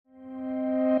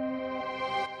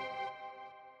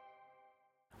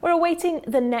awaiting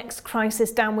the next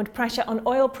crisis, downward pressure on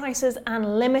oil prices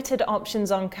and limited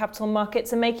options on capital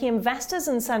markets are making investors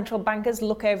and central bankers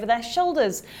look over their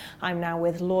shoulders. I'm now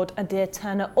with Lord Adair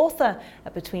Turner, author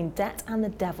of Between Debt and the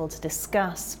Devil, to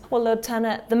discuss. Well, Lord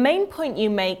Turner, the main point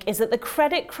you make is that the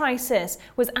credit crisis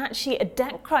was actually a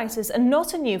debt crisis and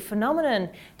not a new phenomenon.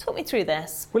 Talk me through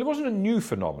this. Well, it wasn't a new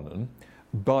phenomenon,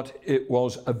 but it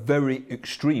was a very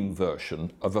extreme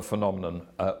version of a phenomenon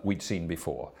we'd seen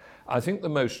before. I think the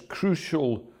most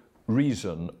crucial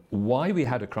reason why we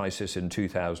had a crisis in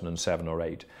 2007 or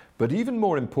 8, but even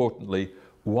more importantly,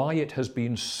 why it has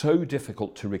been so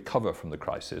difficult to recover from the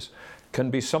crisis, can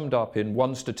be summed up in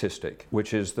one statistic,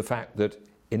 which is the fact that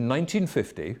in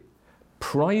 1950,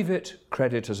 private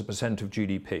credit as a percent of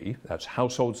GDP, that's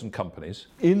households and companies,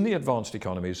 in the advanced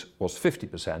economies was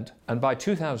 50%, and by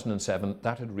 2007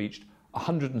 that had reached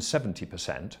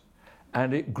 170%,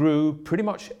 and it grew pretty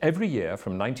much every year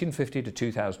from 1950 to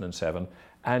 2007,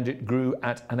 and it grew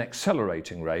at an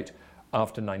accelerating rate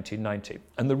after 1990.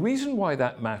 And the reason why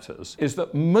that matters is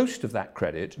that most of that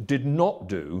credit did not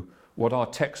do what our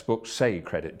textbooks say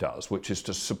credit does, which is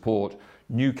to support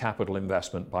new capital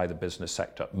investment by the business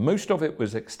sector. Most of it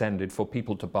was extended for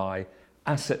people to buy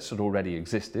assets that already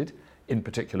existed, in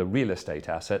particular real estate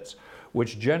assets,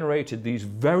 which generated these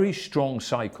very strong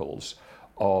cycles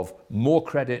of more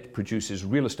credit produces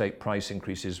real estate price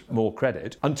increases, more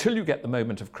credit, until you get the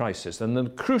moment of crisis. And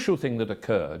the crucial thing that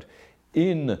occurred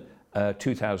in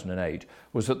 2008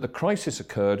 was that the crisis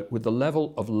occurred with the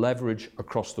level of leverage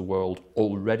across the world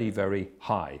already very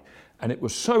high. And it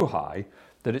was so high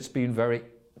that it's been very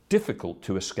difficult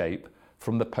to escape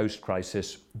from the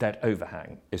post-crisis debt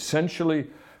overhang. Essentially,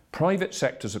 private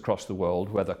sectors across the world,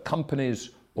 whether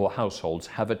companies or households,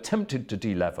 have attempted to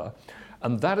delever,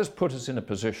 and that has put us in a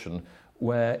position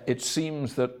where it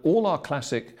seems that all our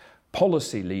classic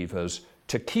policy levers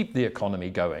to keep the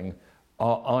economy going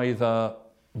are either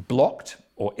blocked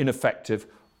or ineffective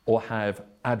or have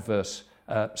adverse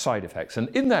side effects. And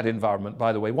in that environment,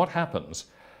 by the way, what happens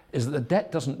is that the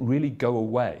debt doesn't really go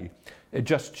away. It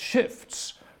just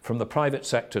shifts from the private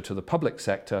sector to the public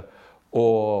sector,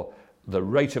 or the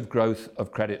rate of growth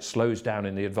of credit slows down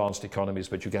in the advanced economies,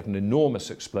 but you get an enormous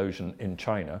explosion in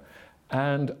China.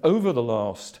 And over the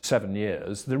last 7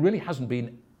 years, there really hasn't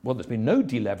been, well, there's been no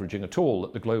deleveraging at all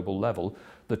at the global level.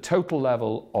 The total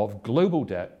level of global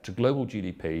debt to global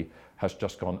GDP has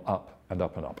just gone up and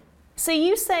up and up. So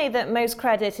you say that most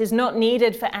credit is not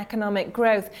needed for economic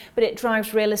growth, but it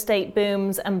drives real estate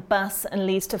booms and busts and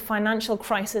leads to financial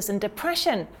crisis and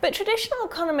depression. But traditional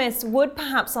economists would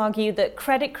perhaps argue that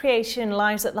credit creation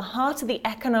lies at the heart of the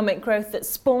economic growth that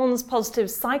spawns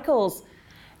positive cycles.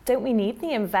 Don't we need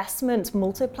the investment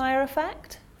multiplier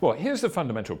effect? Well, here's the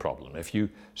fundamental problem. If you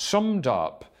summed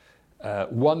up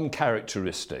one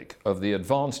characteristic of the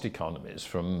advanced economies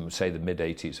from, say, the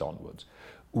mid-80s onwards,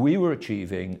 we were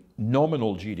achieving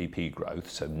nominal GDP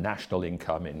growth, so national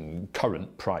income in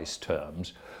current price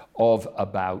terms, of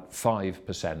about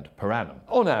 5% per annum,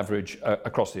 on average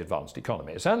across the advanced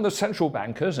economies. And the central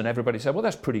bankers and everybody said, well,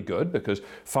 that's pretty good, because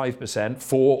 5%,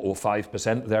 4 or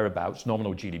 5% thereabouts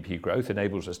nominal GDP growth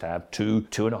enables us to have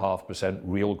 2.5%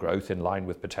 real growth in line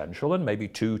with potential, and maybe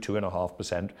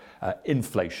 2.5%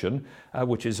 inflation,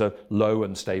 which is a low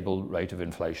and stable rate of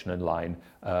inflation in line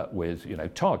with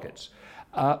targets.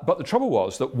 But the trouble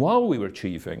was that while we were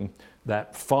achieving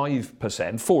that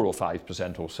 5%, 4 or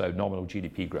 5% or so nominal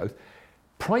GDP growth,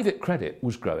 private credit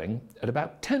was growing at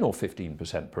about 10 or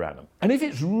 15% per annum. And if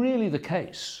it's really the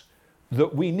case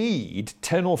that we need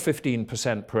 10 or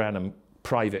 15% per annum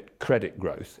private credit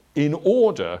growth in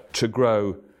order to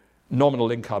grow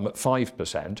nominal income at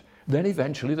 5%, then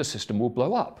eventually the system will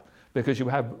blow up, because you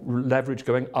have leverage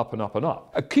going up and up and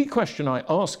up. A key question I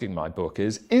ask in my book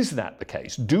is that the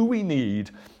case? Do we need,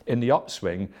 in the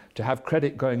upswing, to have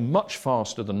credit going much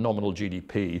faster than nominal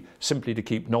GDP, simply to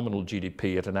keep nominal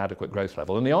GDP at an adequate growth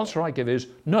level? And the answer I give is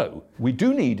no. We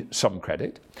do need some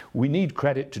credit. We need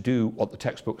credit to do what the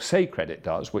textbooks say credit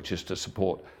does, which is to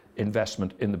support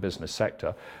investment in the business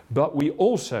sector. But we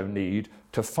also need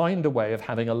to find a way of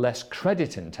having a less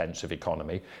credit-intensive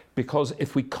economy, because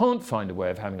if we can't find a way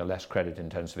of having a less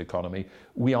credit-intensive economy,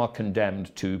 we are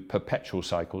condemned to perpetual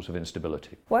cycles of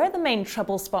instability. Where are the main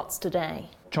trouble spots today?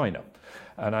 China.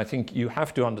 And I think you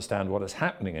have to understand what is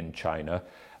happening in China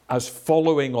as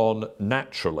following on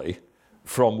naturally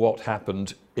from what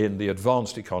happened in the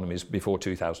advanced economies before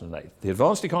 2008. The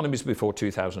advanced economies before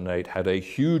 2008 had a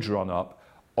huge run-up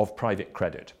of private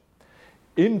credit.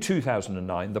 In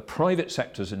 2009, the private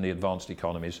sectors in the advanced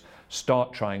economies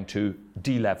start trying to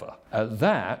delever.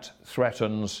 That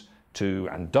threatens to,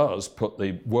 and does, put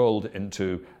the world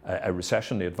into a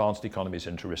recession, the advanced economies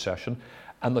into recession.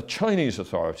 And the Chinese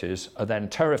authorities are then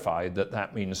terrified that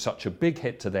that means such a big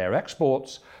hit to their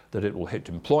exports that it will hit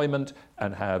employment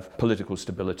and have political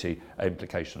stability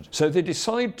implications. So they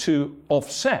decide to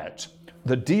offset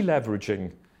the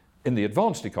deleveraging in the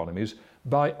advanced economies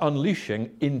by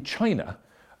unleashing in China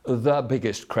the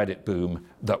biggest credit boom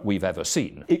that we've ever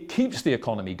seen. It keeps the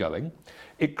economy going.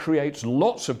 It creates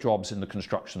lots of jobs in the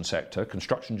construction sector.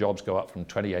 Construction jobs go up from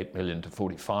 28 million to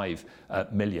 45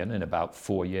 million in about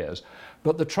 4 years.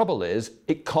 But the trouble is,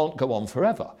 it can't go on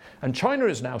forever. And China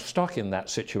is now stuck in that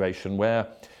situation where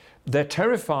they're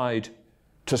terrified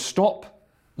to stop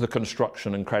the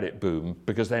construction and credit boom,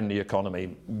 because then the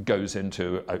economy goes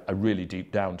into a really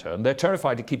deep downturn. They're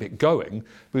terrified to keep it going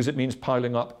because it means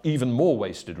piling up even more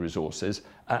wasted resources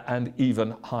and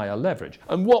even higher leverage.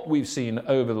 And what we've seen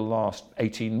over the last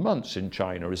 18 months in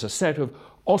China is a set of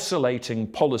oscillating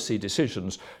policy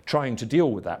decisions trying to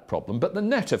deal with that problem. But the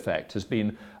net effect has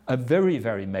been a very,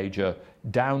 very major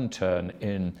downturn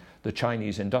in the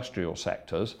Chinese industrial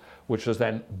sectors, which has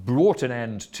then brought an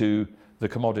end to the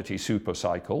commodity super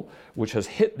cycle, which has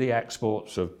hit the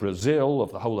exports of Brazil,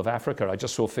 of the whole of Africa. I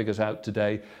just saw figures out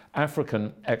today.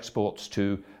 African exports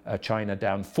to China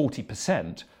down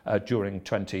 40% during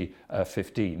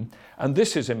 2015. And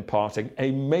this is imparting a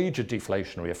major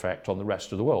deflationary effect on the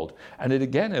rest of the world. And it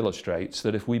again illustrates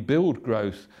that if we build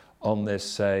growth on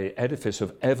this edifice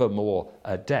of ever more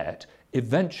debt,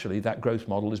 eventually that growth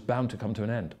model is bound to come to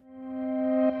an end.